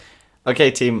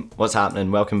Okay, team, what's happening?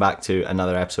 Welcome back to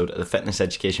another episode of the Fitness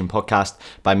Education Podcast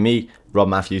by me, Rob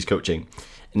Matthews Coaching.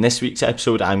 In this week's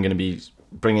episode, I'm going to be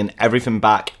bringing everything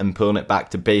back and pulling it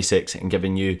back to basics and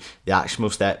giving you the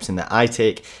actionable steps and that I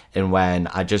take in when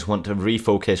I just want to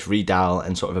refocus, redial,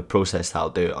 and sort of a process that I'll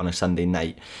do on a Sunday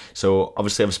night. So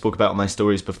obviously I've spoke about on my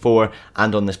stories before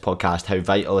and on this podcast how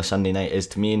vital a Sunday night is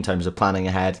to me in terms of planning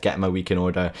ahead, getting my week in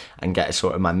order and getting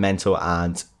sort of my mental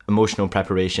and emotional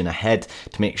preparation ahead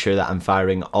to make sure that I'm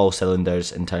firing all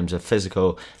cylinders in terms of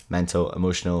physical, mental,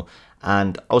 emotional,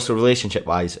 and also relationship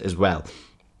wise as well.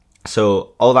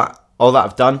 So all that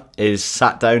I've done is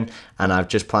sat down and I've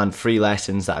just planned 3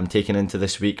 lessons that I'm taking into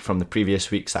this week from the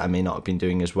previous weeks that I may not have been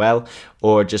doing as well,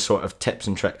 or just sort of tips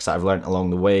and tricks that I've learned along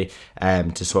the way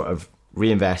to sort of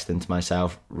reinvest into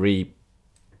myself,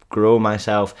 grow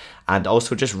myself, and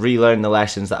also just relearn the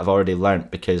lessons that I've already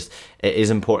learned, because it is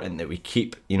important that we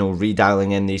keep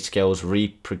redialing in these skills,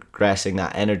 progressing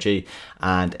that energy,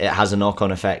 and it has a knock-on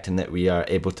effect in that we are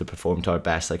able to perform to our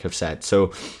best, like I've said.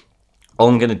 So all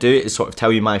I'm going to do is sort of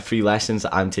tell you my 3 lessons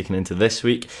that I'm taking into this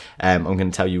week. I'm going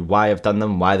to tell you why I've done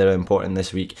them, why they're important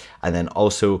this week, and then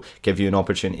also give you an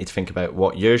opportunity to think about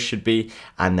what yours should be,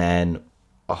 and then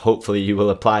hopefully you will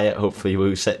apply it, hopefully you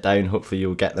will sit down, hopefully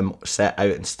you'll get them set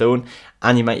out in stone,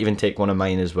 and you might even take one of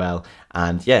mine as well,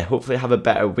 and yeah, hopefully have a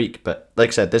better week. But like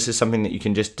I said, this is something that you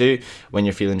can just do when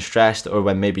you're feeling stressed, or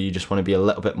when maybe you just want to be a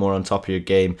little bit more on top of your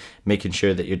game, making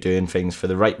sure that you're doing things for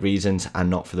the right reasons and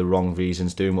not for the wrong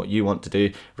reasons, doing what you want to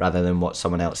do rather than what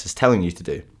someone else is telling you to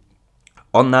do.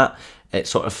 On that, it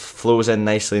sort of flows in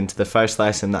nicely into the first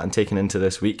lesson that I'm taking into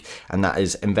this week, and that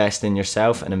is invest in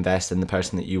yourself and invest in the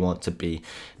person that you want to be.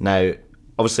 Now,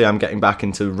 obviously I'm getting back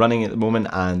into running at the moment,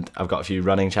 and I've got a few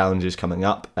running challenges coming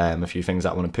up, a few things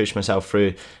that I want to push myself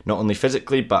through, not only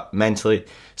physically but mentally.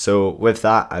 So with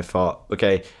that, I thought,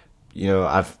 okay,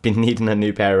 I've been needing a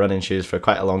new pair of running shoes for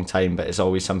quite a long time, but it's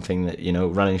always something that,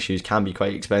 running shoes can be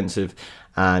quite expensive,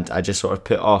 and I just sort of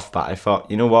put off. But I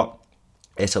thought, you know what?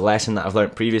 It's a lesson that I've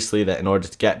learned previously, that in order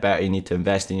to get better, you need to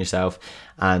invest in yourself,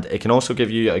 and it can also give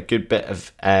you a good bit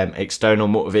of external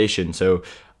motivation. So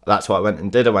that's what I went and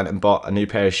did. I went and bought a new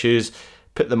pair of shoes,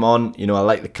 put them on. I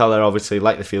like the colour, obviously,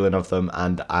 like the feeling of them,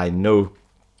 and I know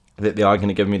that they are going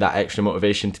to give me that extra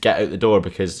motivation to get out the door,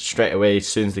 because straight away, as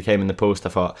soon as they came in the post, I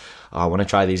thought, I want to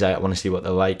try these out, I want to see what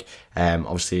they're like.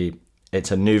 Obviously, it's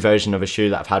a new version of a shoe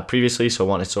that I've had previously, so I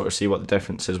wanted to sort of see what the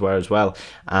differences were as well.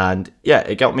 And yeah,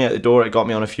 it got me out the door, it got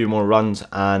me on a few more runs,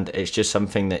 and it's just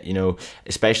something that,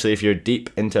 especially if you're deep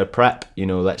into a prep,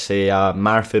 let's say a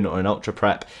marathon or an ultra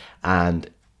prep, and,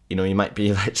 you might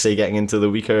be, let's say, getting into the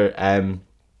weaker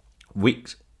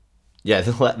weeks. Yeah,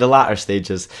 the latter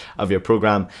stages of your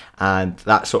program, and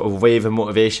that sort of wave of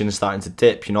motivation is starting to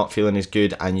dip, you're not feeling as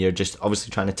good, and you're just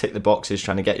obviously trying to tick the boxes,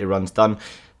 trying to get your runs done.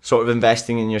 Sort of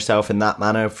investing in yourself in that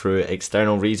manner through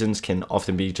external reasons can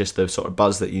often be just the sort of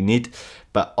buzz that you need.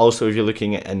 But also, if you're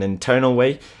looking at an internal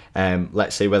way,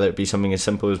 let's say whether it be something as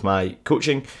simple as my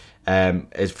coaching,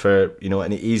 is for,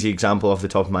 an easy example off the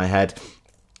top of my head,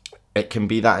 it can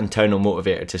be that internal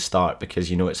motivator to start,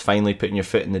 because it's finally putting your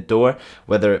foot in the door.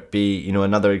 Whether it be,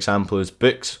 another example is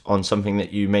books on something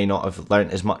that you may not have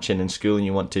learnt as much in school, and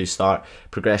you want to start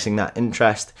progressing that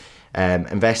interest.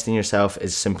 Investing in yourself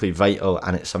is simply vital,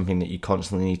 and it's something that you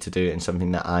constantly need to do, and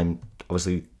something that I'm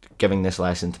obviously giving this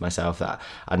lesson to myself that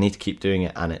I need to keep doing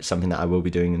it, and it's something that I will be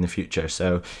doing in the future.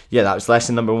 So yeah, that was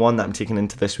lesson number 1 that I'm taking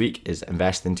into this week, is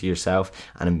invest into yourself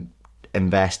and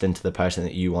invest into the person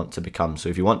that you want to become. So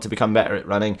if you want to become better at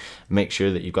running, make sure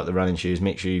that you've got the running shoes,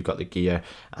 make sure you've got the gear,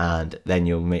 and then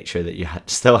you'll make sure that you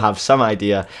still have some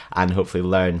idea, and hopefully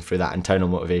learn through that internal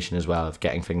motivation as well of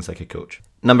getting things like a coach.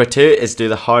 Number 2 is do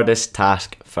the hardest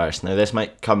task first. Now, this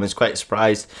might come as quite a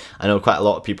surprise. I know quite a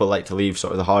lot of people like to leave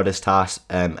sort of the hardest task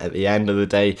at the end of the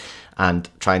day and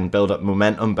try and build up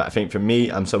momentum, but I think for me,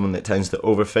 I'm someone that tends to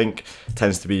overthink,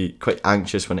 tends to be quite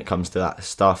anxious when it comes to that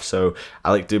stuff, so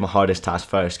I like to do my hardest task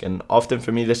first. And often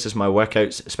for me, this is my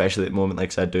workouts, especially at the moment,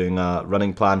 like I said, doing a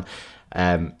running plan.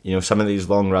 Some of these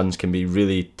long runs can be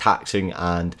really taxing,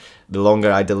 and the longer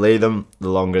I delay them, the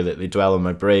longer that they dwell on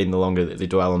my brain, the longer that they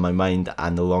dwell on my mind,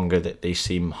 and the longer that they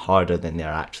seem harder than they're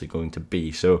actually going to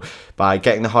be. So by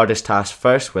getting the hardest task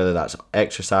first, whether that's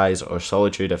exercise or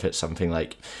solitude, if it's something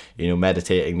like,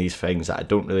 meditating, these things that I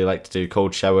don't really like to do,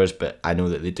 cold showers, but I know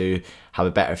that they do have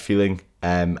a better feeling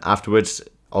afterwards.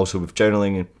 Also with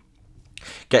journaling, and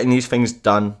getting these things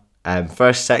done.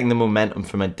 First, setting the momentum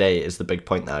for my day is the big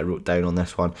point that I wrote down on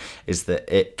this one, is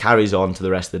that it carries on to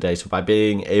the rest of the day. So by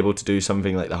being able to do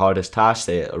something like the hardest task,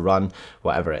 say a run,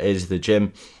 whatever it is, the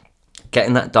gym,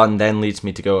 Getting that done then leads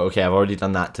me to go, okay, I've already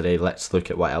done that today, let's look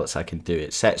at what else I can do.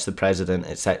 It sets the precedent,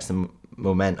 it sets the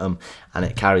momentum, and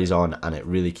it carries on, and it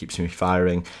really keeps me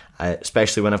firing,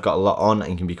 especially when I've got a lot on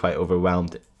and can be quite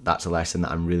overwhelmed. That's a lesson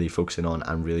that I'm really focusing on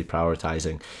and really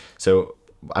prioritizing. So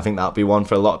I think that'll be one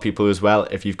for a lot of people as well.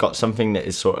 If you've got something that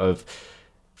is sort of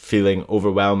feeling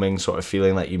overwhelming, sort of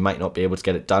feeling like you might not be able to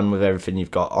get it done with everything you've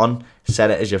got on,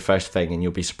 set it as your first thing, and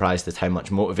you'll be surprised at how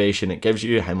much motivation it gives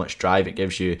you, how much drive it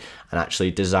gives you, and actually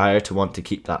desire to want to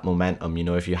keep that momentum. You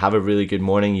know, if you have a really good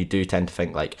morning, you do tend to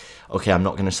think like, okay, I'm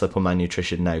not going to slip on my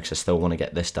nutrition now because I still want to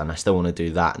get this done, I still want to do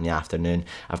that in the afternoon,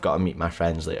 I've got to meet my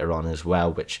friends later on as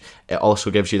well, which it also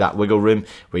gives you that wiggle room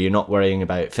where you're not worrying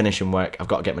about finishing work, I've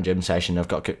got to get my gym session, I've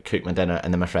got to cook my dinner,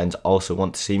 and then my friends also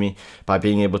want to see me. By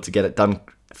being able to get it done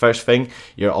first thing,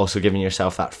 you're also giving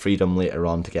yourself that freedom later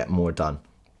on to get more done.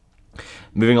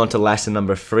 Moving on to lesson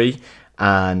number 3,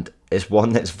 and it's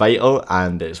one that's vital,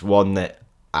 and it's one that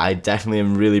I definitely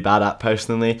am really bad at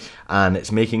personally, and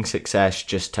it's making success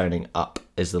just turning up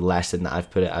is the lesson that I've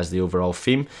put it as the overall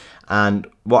theme. And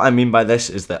what I mean by this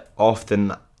is that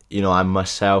often, you know, I'm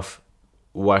myself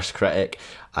worst critic.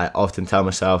 I often tell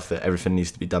myself that everything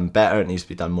needs to be done better, it needs to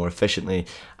be done more efficiently,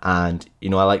 and you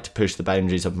know, I like to push the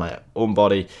boundaries of my own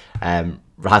body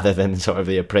rather than sort of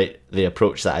the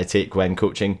approach that I take when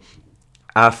coaching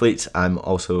athletes. I'm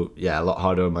also a lot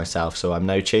harder on myself, so I'm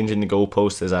now changing the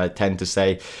goalpost, as I tend to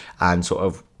say, and sort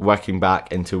of working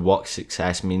back into what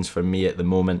success means for me at the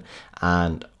moment.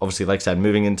 And obviously, like I said,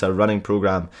 moving into a running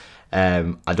program,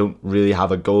 I don't really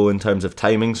have a goal in terms of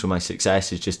timing, so my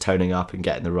success is just turning up and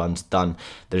getting the runs done.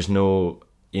 There's no,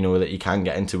 you know, that you can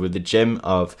get into with the gym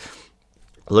of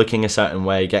looking a certain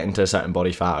way, getting to a certain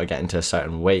body fat or getting to a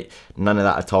certain weight. None of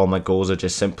that at all. My goals are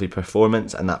just simply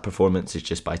performance, and that performance is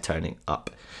just by turning up.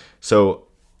 So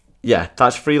yeah,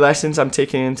 that's 3 lessons I'm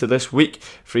taking into this week.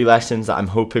 3 lessons that I'm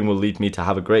hoping will lead me to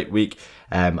have a great week,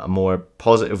 a more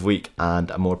positive week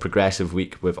and a more progressive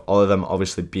week, with all of them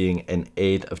obviously being in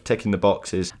aid of ticking the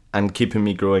boxes and keeping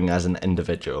me growing as an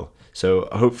individual. So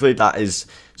hopefully that is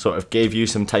sort of gave you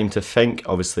some time to think.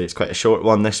 Obviously it's quite a short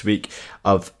one this week,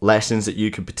 of lessons that you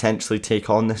could potentially take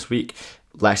on this week,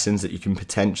 lessons that you can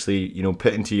potentially, you know,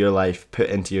 put into your life, put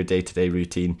into your day-to-day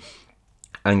routine,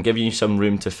 and give you some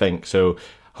room to think. So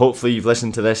hopefully you've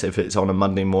listened to this. If it's on a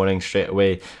Monday morning straight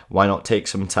away, why not take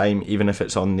some time, even if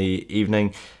it's on the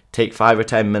evening, take 5 or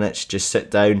 10 minutes, just sit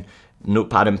down.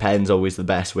 Notepad and pen's always the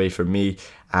best way for me,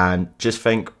 and just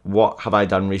think, what have I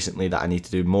done recently that I need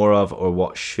to do more of, or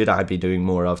what should I be doing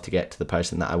more of to get to the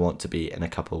person that I want to be in a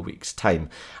couple of weeks time.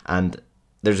 And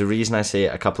there's a reason I say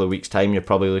a couple of weeks time. You're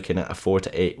probably looking at a 4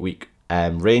 to 8 week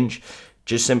range,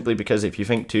 just simply because if you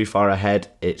think too far ahead,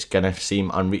 it's going to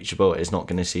seem unreachable. It's not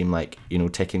going to seem like, you know,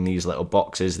 ticking these little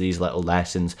boxes, these little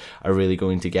lessons are really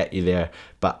going to get you there.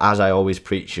 But as I always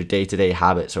preach, your day-to-day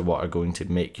habits are what are going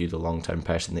to make you the long-term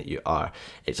person that you are.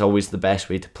 It's always the best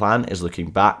way to plan is looking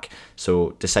back.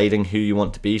 So deciding who you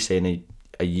want to be, say in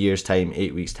a year's time,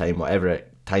 8 weeks time, whatever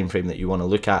time frame that you want to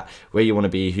look at, where you want to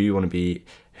be, who you want to be,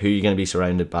 who you're going to be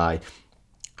surrounded by,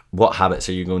 what habits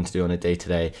are you going to do on a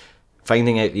day-to-day.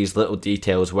 Finding out these little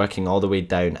details, working all the way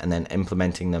down, and then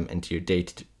implementing them into your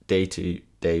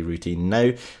day-to-day routine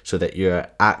now, so that you're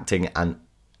acting and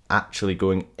actually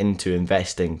going into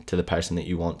investing to the person that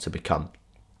you want to become.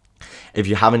 If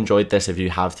you have enjoyed this, if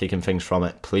you have taken things from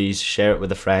it, please share it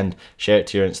with a friend, share it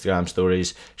to your Instagram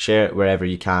stories, share it wherever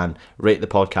you can, rate the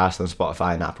podcast on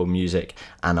Spotify and Apple Music,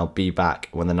 and I'll be back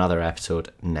with another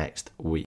episode next week.